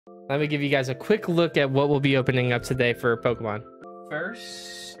Let me give you guys a quick look at what we'll be opening up today for Pokemon.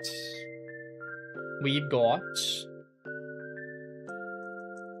 First, we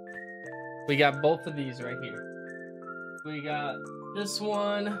got both of these right here. We got this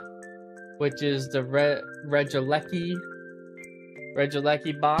one, which is the Regieleki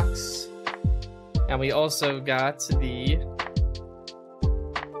box, and we also got the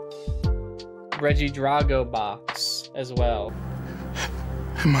Regidrago box as well.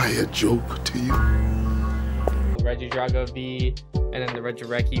 Am I a joke to you? The Regidrago V, and then the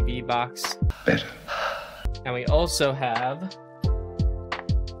Regieleki V box. Better. And we also have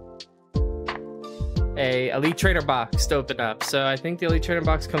a Elite Trainer box to open up. So I think the Elite Trainer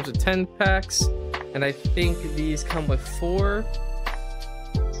box comes with 10 packs, and I think these come with 4.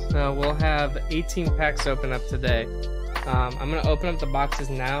 So we'll have 18 packs to open up today. I'm gonna open up the boxes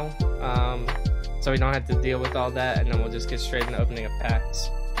now, so we don't have to deal with all that, and then we'll just get straight into opening up packs.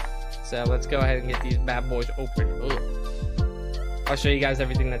 So let's go ahead and get these bad boys open. Ugh. I'll show you guys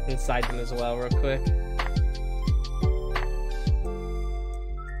everything that's inside them as well real quick.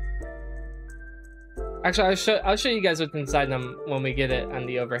 Actually, I'll show you guys what's inside them when we get it on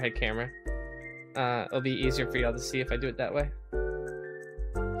the overhead camera. It'll be easier for y'all to see if I do it that way.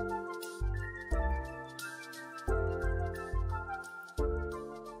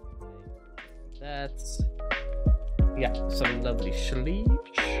 We got some lovely sleeves.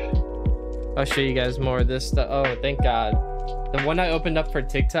 I'll show you guys more of this stuff. Oh, thank God. The one I opened up for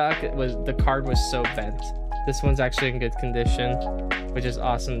TikTok, the card was so bent. This one's actually in good condition, which is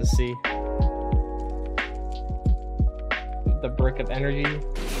awesome to see. The brick of energy.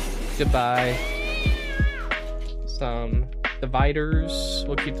 Goodbye. Some dividers.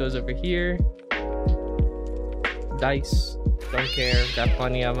 We'll keep those over here. Dice. Don't care. Got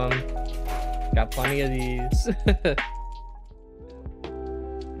plenty of them. Got plenty of these.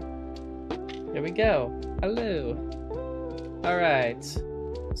 Here we go. Hello. All right.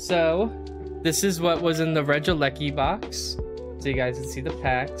 So this is what was in the Regieleki box. So you guys can see the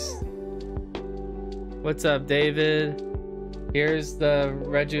packs. What's up, David? Here's the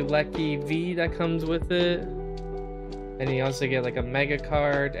Regieleki V that comes with it. And you also get like a mega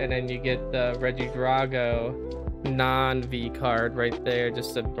card, and then you get the Regidrago non-V card right there,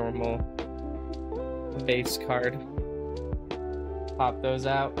 just a normal base card. Pop those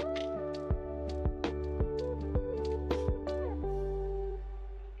out.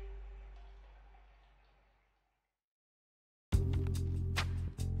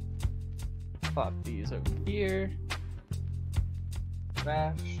 Pop these over here.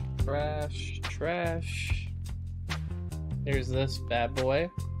 Trash, trash, trash. Here's this bad boy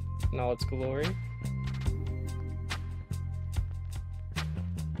in all its glory.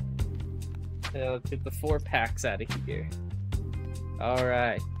 Yeah, let's get the 4 packs out of here.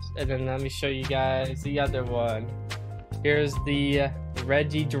 Alright, and then let me show you guys the other one. Here's the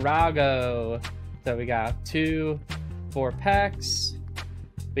Regidrago. So we got 4 packs.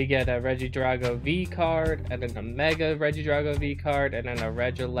 We get a Regidrago V card, and then a Mega Regidrago V card, and then a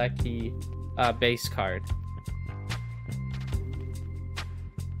Regieleki base card.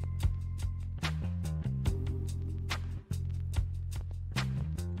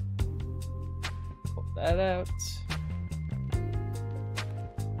 Pull that out.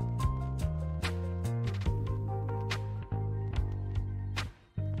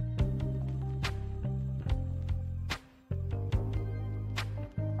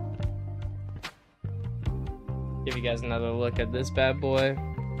 Give you guys another look at this bad boy.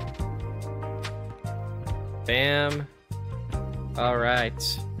 Bam. All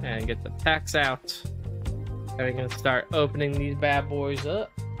right, and get the packs out. And we're gonna start opening these bad boys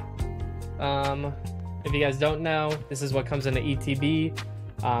up. If you guys don't know, this is what comes in the ETB.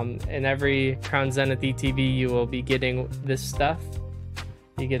 In every Crown Zenith ETB, you will be getting this stuff.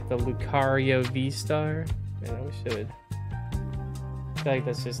 You get the Lucario V-Star. Man, we should. I feel like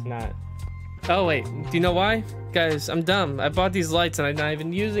that's just not. Oh wait, do you know why? Guys, I'm dumb. I bought these lights and I'm not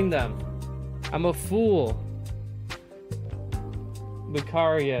even using them. I'm a fool.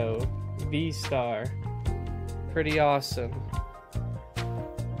 Lucario V-Star. Pretty awesome.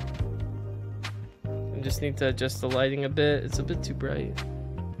 I just need to adjust the lighting a bit. It's a bit too bright.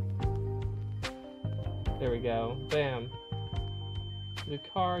 There we go. Bam.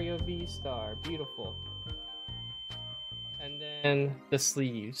 Lucario V-Star. Beautiful. And then the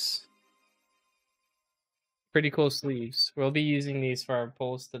sleeves. Pretty cool sleeves. We'll be using these for our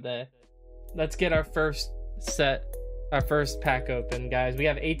polls today. Let's get our first set, our first pack open, guys. We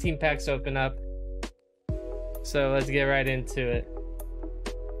have 18 packs to open up. So let's get right into it.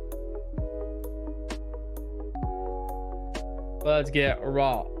 Let's get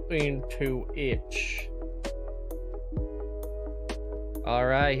raw into it. All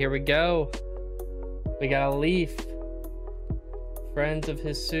right, here we go. We got a leaf. Friends of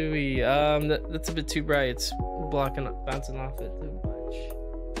Hisui. That's a bit too bright. It's bouncing off it too much.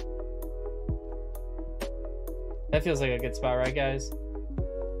 That feels like a good spot, right, guys?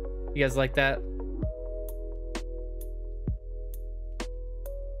 You guys like that?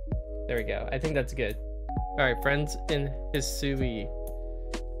 There we go. I think that's good. All right, Friends in Hisui.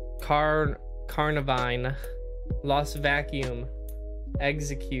 Carnivine. Lost Vacuum.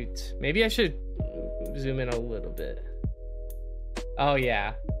 Execute. Maybe I should zoom in a little bit. Oh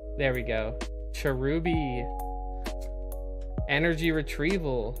yeah, there we go. Cherubi. Energy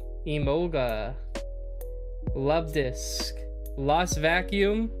Retrieval. Emolga. Love Disc. Lost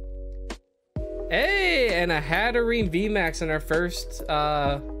Vacuum. Hey, and a Hatterene VMAX in our first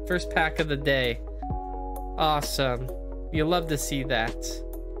pack of the day. Awesome. You love to see that.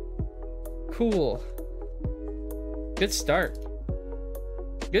 Cool. Good start.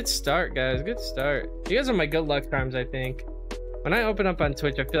 Good start, guys. Good start. You guys are my good luck charms, I think. When I open up on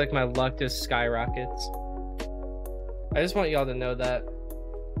Twitch, I feel like my luck just skyrockets. I just want y'all to know that.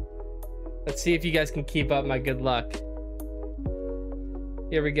 Let's see if you guys can keep up my good luck.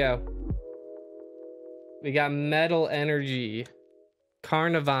 Here we go. We got Metal Energy,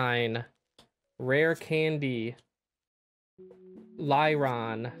 Carnivine, Rare Candy,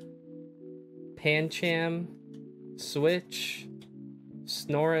 Lyron, Pancham, Switch,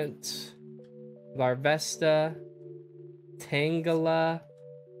 Snorant, Larvesta, Tangela.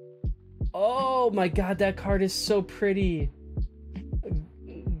 Oh my god, that card is so pretty.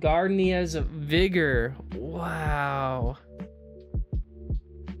 Garnia's Vigor. Wow.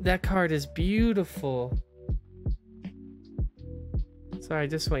 That card is beautiful. Sorry, I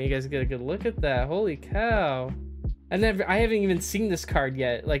just want you guys to get a good look at that. Holy cow. I haven't even seen this card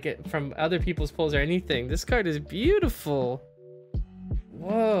yet, like from other people's polls or anything. This card is beautiful.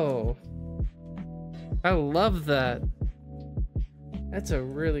 Whoa. I love that. That's a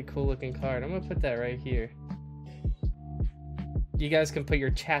really cool looking card. I'm gonna put that right here. You guys can put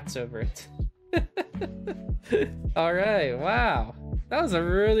your chats over it. All right, wow. That was a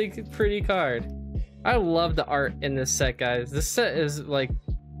really pretty card. I love the art in this set, guys. This set is like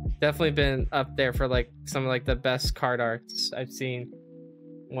definitely been up there for like some of like the best card arts I've seen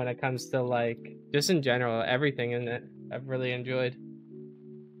when it comes to like just in general, everything in it. I've really enjoyed.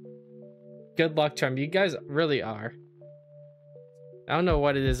 Good luck charm. You guys really are. I don't know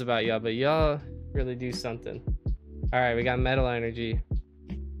what it is about y'all, but y'all really do something. All right, we got Metal Energy,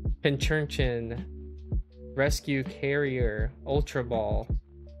 Pinchurchin, Rescue Carrier, Ultra Ball,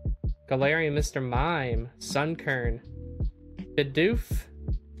 Galarian Mr. Mime, Sunkern, Bidoof,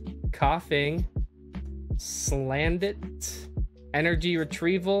 Coughing, Slandit, Energy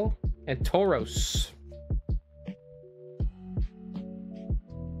Retrieval, and Tauros.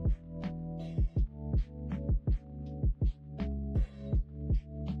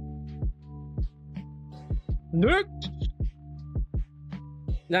 Next.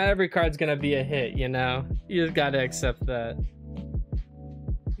 Not every card's gonna be a hit, you know? You just gotta accept that.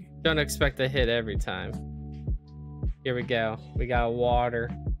 Don't expect a hit every time. Here we go. We got Water.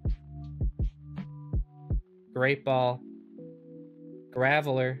 Great Ball.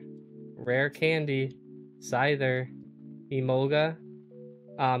 Graveler. Rare Candy. Scyther. Emolga.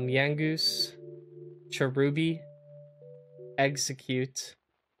 Yangoose. Cherubi. Execute.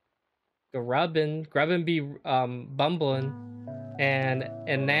 Grubbin be Bumbling, and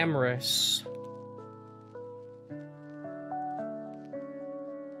Enamorous.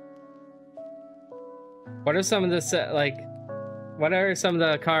 What are some of the set what are some of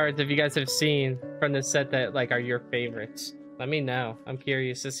the cards if you guys have seen from this set that like are your favorites? Let me know. I'm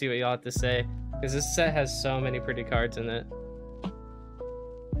curious to see what y'all have to say because this set has so many pretty cards in it.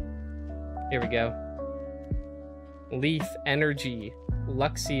 Here we go. Leaf Energy,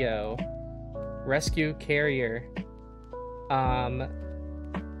 Luxio, Rescue Carrier,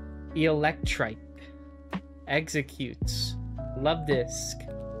 Electrike, Executes, Love Disc,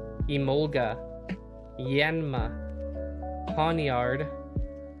 Emolga, Yanma, Pawniard.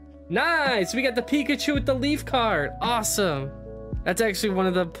 Nice! We got the Pikachu with the leaf card. Awesome. That's actually one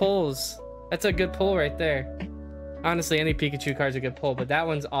of the pulls. That's a good pull right there. Honestly, any Pikachu card's a good pull, but that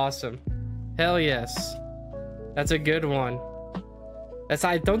one's awesome. Hell yes. That's a good one.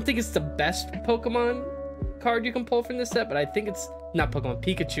 I don't think it's the best Pokemon card you can pull from this set, but I think it's not Pokemon,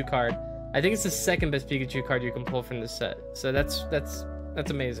 Pikachu card. I think it's the second best Pikachu card you can pull from this set. So that's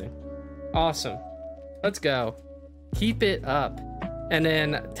amazing. Awesome. Let's go. Keep it up. And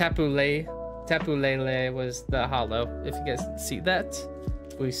then Tapu Lele, Tapu Lele was the holo. If you guys see that,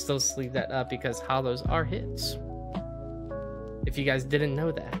 we still sleeve that up because holos are hits. If you guys didn't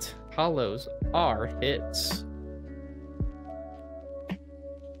know that, holos are hits.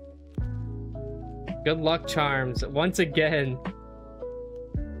 Good luck charms once again.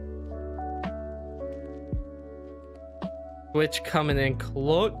 Switch coming in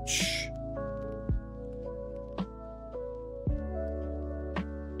clutch.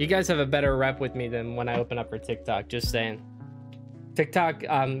 You guys have a better rep with me than when I open up for TikTok, just saying. TikTok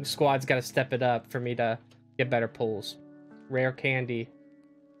squad's got to step it up for me to get better pulls. Rare Candy,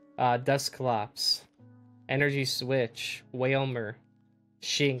 Dusclops, Energy Switch, Whalmer,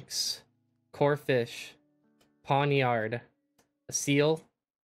 Shinx, Corfish, Pawniard, a Seal,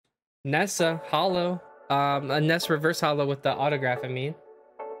 Nessa, Holo, a Ness reverse holo with the autograph, I mean,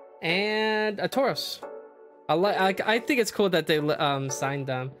 and a Tauros. I think it's cool that they signed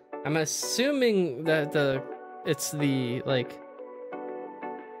them. I'm assuming that it's the like.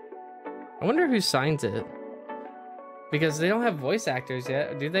 I wonder who signs it, because they don't have voice actors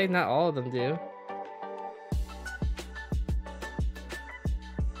yet, do they? Not all of them do.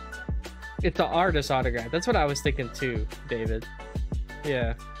 It's the artist autograph. That's what I was thinking too, David.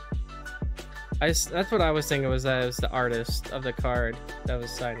 Yeah. That's what I was thinking, was that it was the artist of the card that was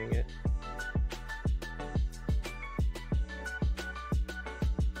signing it.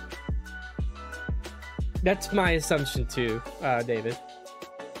 That's my assumption too, David.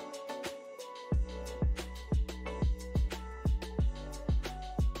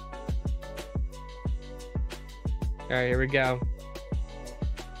 Alright, here we go.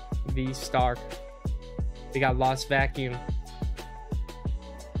 V-Stark. We got Lost Vacuum.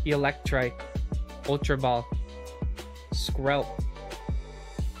 Electrike. Ultra Ball. Skrelp.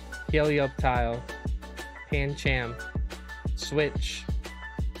 Helioptile. Pancham. Switch.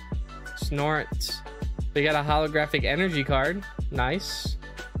 Snorts. We got a holographic energy card. Nice.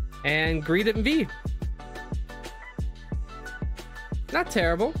 And Greedent V. Not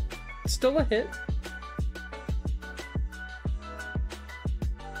terrible. Still a hit.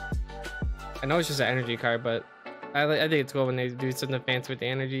 I know it's just an energy card, but I think it's cool when they do something fancy with the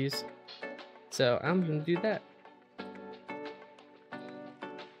energies. So I'm gonna do that.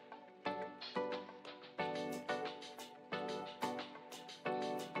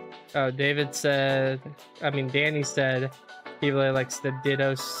 Oh, Danny said he really likes the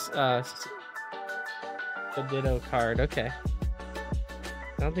Ditto card. Okay.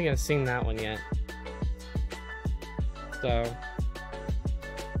 I don't think I've seen that one yet. So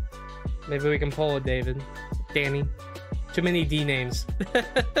maybe we can pull it, Danny. Too many D names.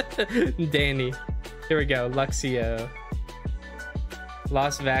 Danny. Here we go. Luxio.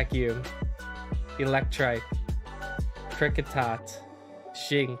 Lost Vacuum. Electrike. Kricketot.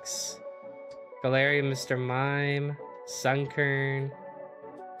 Shinx. Galarian Mr. Mime. Sunkern.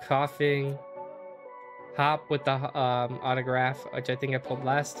 Coughing. Hop with the autograph, which I think I pulled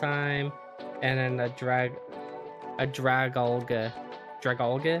last time. And then a Dragolga.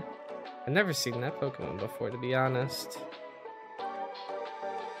 Dragolga? I've never seen that Pokemon before, to be honest.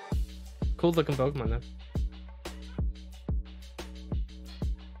 Cool looking Pokemon though.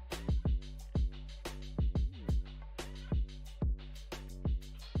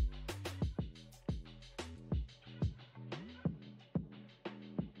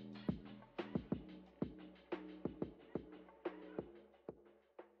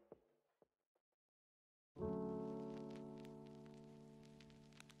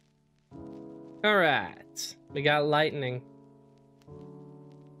 All right, we got Lightning,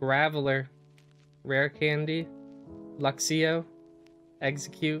 Graveler, Rare Candy, Luxio,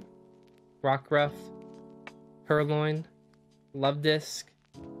 Execute, Rockruff, Purloin, Love Disc,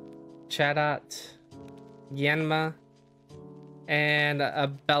 Chatot, Yanma, and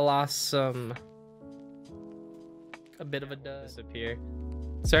a Bellossom. A bit of a disappear.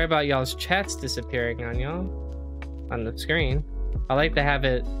 Sorry about y'all's chats disappearing on y'all on the screen. I like to have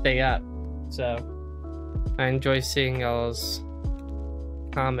it stay up. So I enjoy seeing y'all's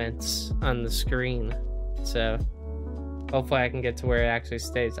comments on the screen. So hopefully I can get to where it actually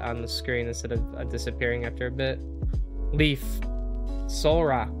stays on the screen instead of disappearing after a bit. Leaf,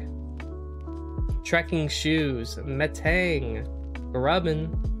 Solrock, Trekking Shoes, Metang, Grubbin,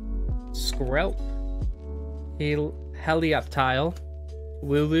 Skrelp, Helioptile,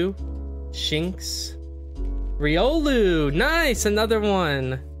 Wooloo, Shinx, Riolu. Nice, another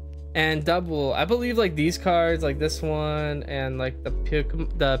one. And double, I believe, like these cards, like this one and like the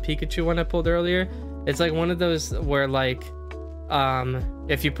Pikachu one I pulled earlier, it's like one of those where like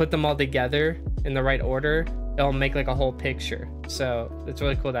if you put them all together in the right order, it'll make like a whole picture. So it's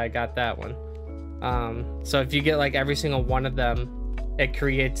really cool that I got that one. So if you get like every single one of them, it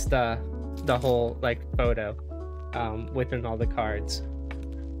creates the whole like photo within all the cards.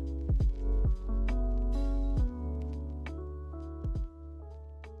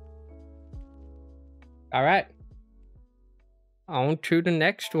 All right, on to the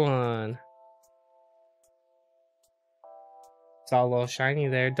next one. It's all a little shiny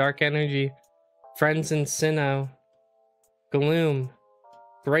there. Dark Energy, Friends in Sinnoh, Gloom,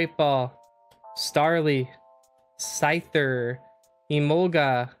 Great Ball, Starly, Scyther,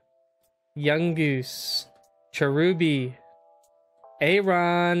 Emolga, Yungoos, Cherubi,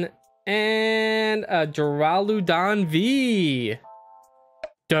 Aron, and a Duraludon V.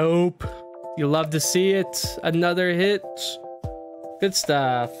 Dope. You love to see it. Another hit. Good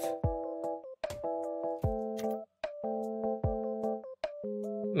stuff.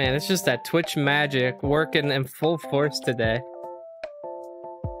 Man, it's just that Twitch magic working in full force today.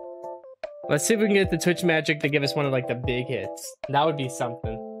 Let's see if we can get the Twitch magic to give us one of like the big hits. That would be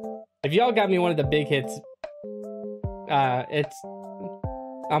something. If y'all got me one of the big hits, I'm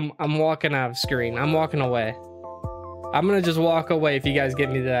walking out of screen. I'm walking away. I'm gonna just walk away if you guys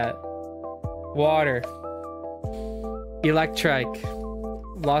get me that. Water, Electrike,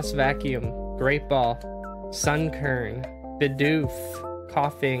 Lost Vacuum, Great Ball, Sunkern, Bidoof,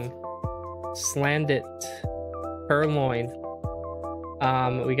 Coughing, Slandit, Purloin.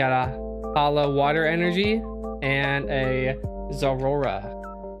 We got a Hollow Water Energy and a Zorora.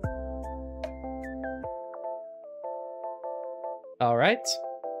 All right.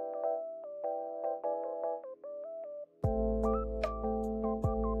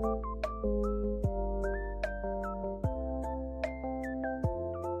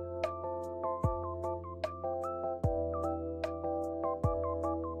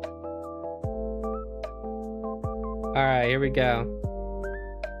 Alright, here we go.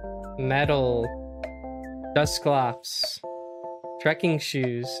 Metal, Dusclops, Trekking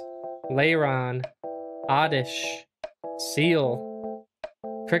Shoes, Lairon, Oddish, Seal,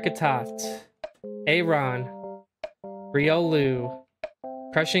 Kricketot, Aron, Riolu,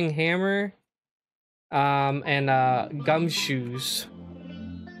 Crushing Hammer, and Gumshoes.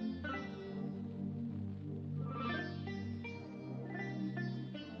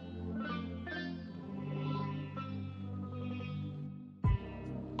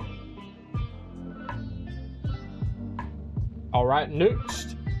 All right,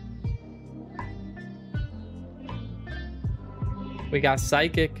 next. We got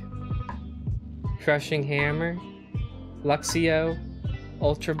Psychic, Crushing Hammer, Luxio,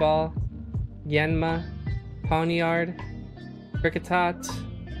 Ultra Ball, Yenma, Pawniard, Kricketot,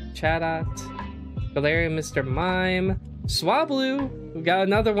 Chatot, Galarian Mr. Mime, Swablu. We got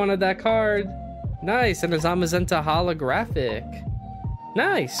another one of that card. Nice, and a Zamazenta holographic.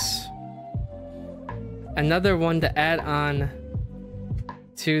 Nice. Another one to add on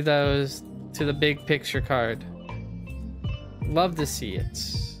to those, to the big picture card. Love to see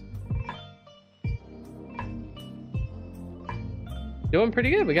it. Doing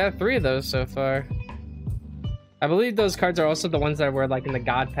pretty good. We got 3 of those so far. I believe those cards are also the ones that were like in the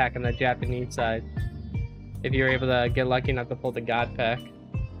God Pack on the Japanese side. If you're able to get lucky enough to pull the God Pack.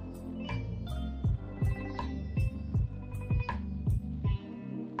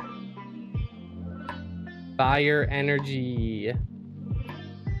 Fire Energy.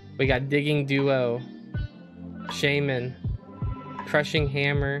 We got Digging Duo, Shaman, Crushing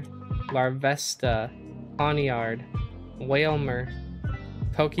Hammer, Larvesta, Pawniard, Whalmer,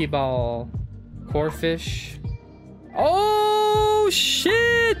 Pokeball, Corfish. Oh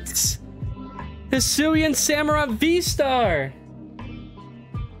shit! Hisuian Samurott V-Star!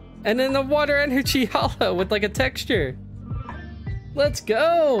 And then the Water Energy Hollow with like a texture. Let's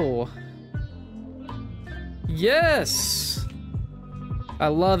go! Yes! I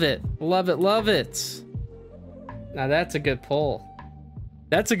love it. Love it, love it. Now that's a good pull.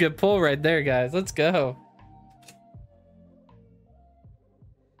 That's a good pull right there, guys. Let's go.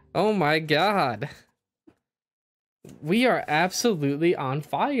 Oh my god. We are absolutely on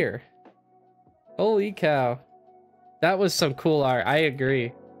fire. Holy cow. That was some cool art. I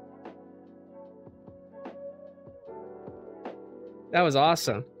agree. That was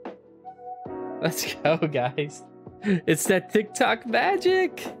awesome. Let's go, guys. It's that TikTok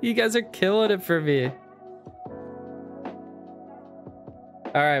magic. You guys are killing it for me.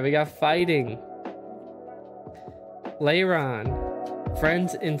 All right, we got Fighting, Lairon,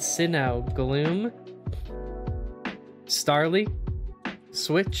 Friends in Sinnoh, Gloom, Starly,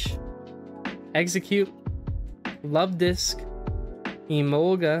 Switch, Execute, Love Disc,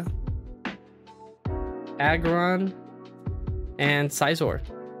 Emolga, Aggron, and Scizor.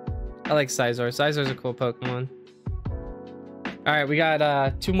 I like Scizor. Scizor's a cool Pokemon. All right, we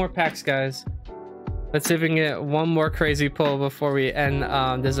got 2 more packs, guys. Let's see if we can get one more crazy pull before we end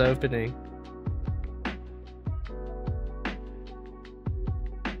this opening.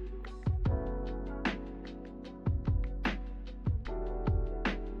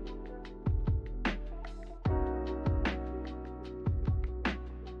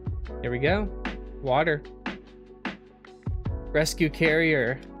 Here we go. Water. Rescue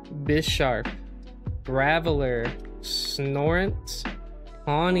Carrier. Bisharp. Graveler. Snorant.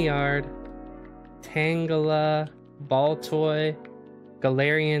 Pawniard. Tangela. Baltoy.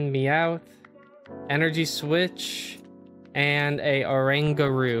 Galarian Meowth. Energy Switch. And a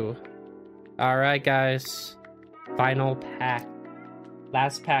Oranguru. Alright, guys. Final pack.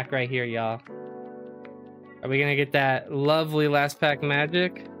 Last pack right here, y'all. Are we gonna get that lovely last pack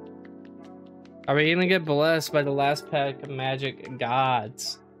magic? Are we gonna get blessed by the last pack magic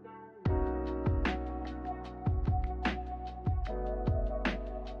gods?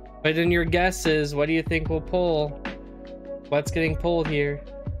 But in your guesses, what do you think will pull? What's getting pulled here?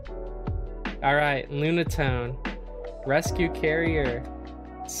 All right, Lunatone, Rescue Carrier,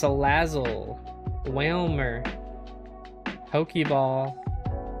 Salazzle, Whalmer, Pokeball,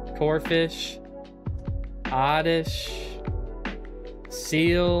 Corphish, Oddish,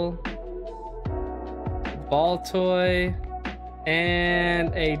 Seal, Baltoy,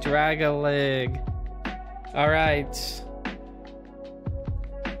 and a Dragolig. All right.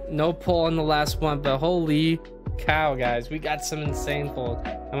 No pull on the last one, but holy cow, guys. We got some insane pulls.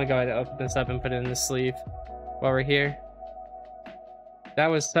 I'm gonna go ahead and open this up and put it in the sleeve while we're here. That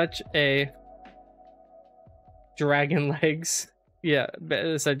was such a dragon legs. Yeah,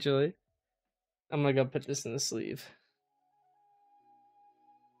 essentially. I'm gonna go put this in the sleeve.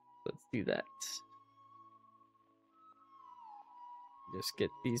 Let's do that. Just get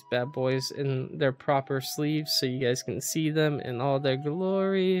these bad boys in their proper sleeves so you guys can see them in all their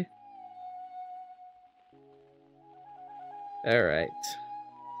glory. All right.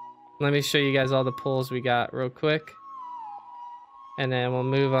 Let me show you guys all the pulls we got real quick. And then we'll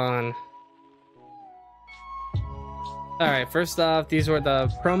move on. All right, first off, these were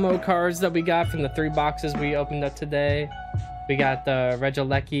the promo cards that we got from the 3 boxes we opened up today. We got the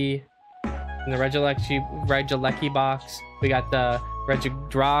Regieleki in the Regieleki box. We got the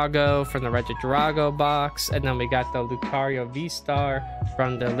Regidrago from the Regidrago box, and then we got the Lucario V-Star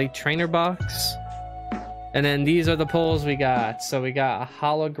from the Elite Trainer box. And then these are the pulls we got. So we got a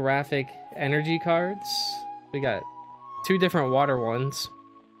holographic energy cards. We got 2 different water ones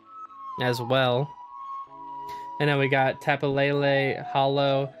as well. And then we got Tapu Lele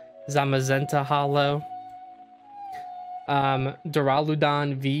Holo, Zamazenta Holo,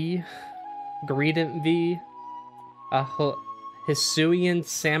 Duraludon V, Greedent V, a Hisuian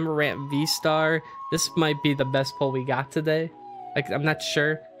Samurant V-Star. This might be the best pull we got today. Like, I'm not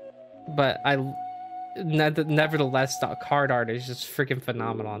sure, but nevertheless, the card art is just freaking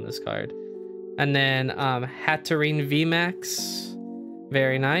phenomenal on this card. And then Hatterene VMAX,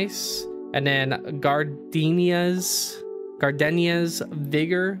 very nice. And then Gardenia's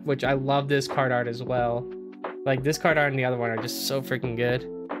Vigor, which I love this card art as well. Like, this card art and the other one are just so freaking good.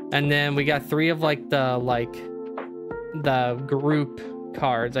 And then we got 3 of the group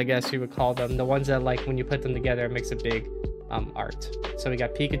cards, I guess you would call them, the ones that, like, when you put them together it makes a big art. So we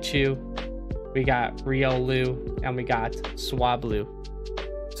got Pikachu, we got Riolu, and we got Swablu.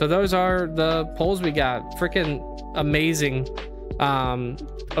 So those are the pulls we got. Freaking amazing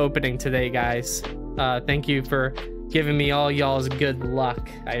opening today, guys. Thank you for giving me all y'all's good luck.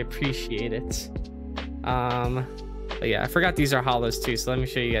 I appreciate it. But yeah, I forgot these are holos too, so let me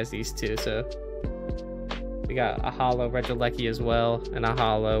show you guys these two. So we got a holo Regieleki as well, and a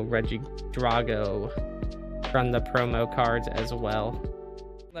holo Regidrago from the promo cards as well.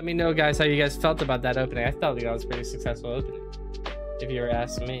 Let me know, guys, how you guys felt about that opening. I felt like that was a pretty successful opening, if you were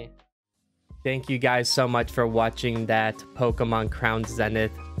asking me. Thank you guys so much for watching that Pokemon Crown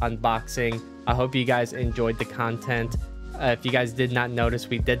Zenith unboxing. I hope you guys enjoyed the content. If you guys did not notice,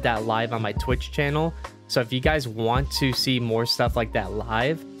 we did that live on my Twitch channel. So if you guys want to see more stuff like that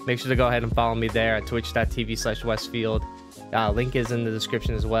live, make sure to go ahead and follow me there at twitch.tv/Westfield. Link is in the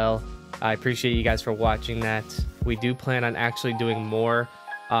description as well. I appreciate you guys for watching that. We do plan on actually doing more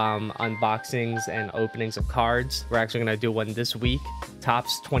unboxings and openings of cards. We're actually going to do one this week.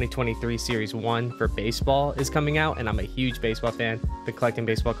 Topps 2023 Series 1 for baseball is coming out, and I'm a huge baseball fan. Been collecting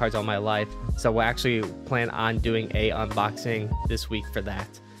baseball cards all my life, so we'll actually plan on doing a unboxing this week for that.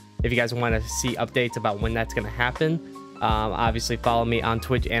 If you guys want to see updates about when that's going to happen, obviously follow me on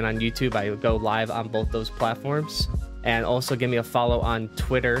Twitch and on YouTube. I go live on both those platforms. And also give me a follow on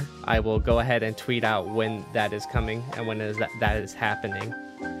Twitter. I will go ahead and tweet out when that is coming and when that is happening.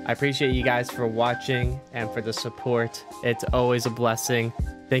 I appreciate you guys for watching and for the support. It's always a blessing.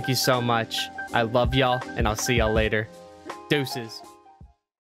 Thank you so much. I love y'all, and I'll see y'all later. Deuces.